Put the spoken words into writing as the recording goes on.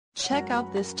Check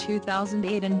out this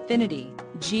 2008 Infiniti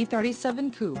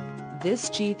G37 Coupe. This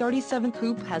G37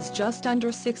 Coupe has just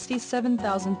under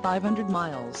 67,500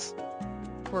 miles.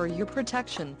 For your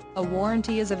protection, a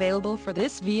warranty is available for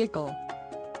this vehicle.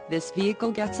 This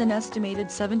vehicle gets an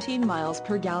estimated 17 miles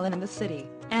per gallon in the city,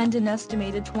 and an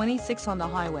estimated 26 on the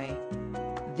highway.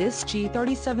 This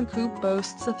G37 Coupe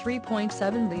boasts a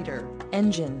 3.7-liter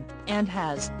engine, and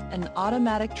has an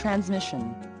automatic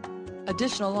transmission.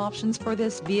 Additional options for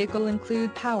this vehicle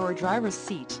include power driver's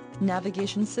seat,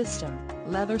 navigation system,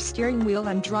 leather steering wheel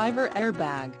and driver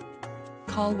airbag.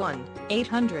 Call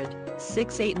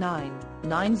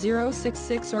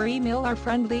 1-800-689-9066 or email our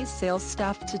friendly sales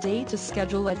staff today to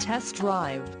schedule a test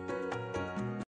drive.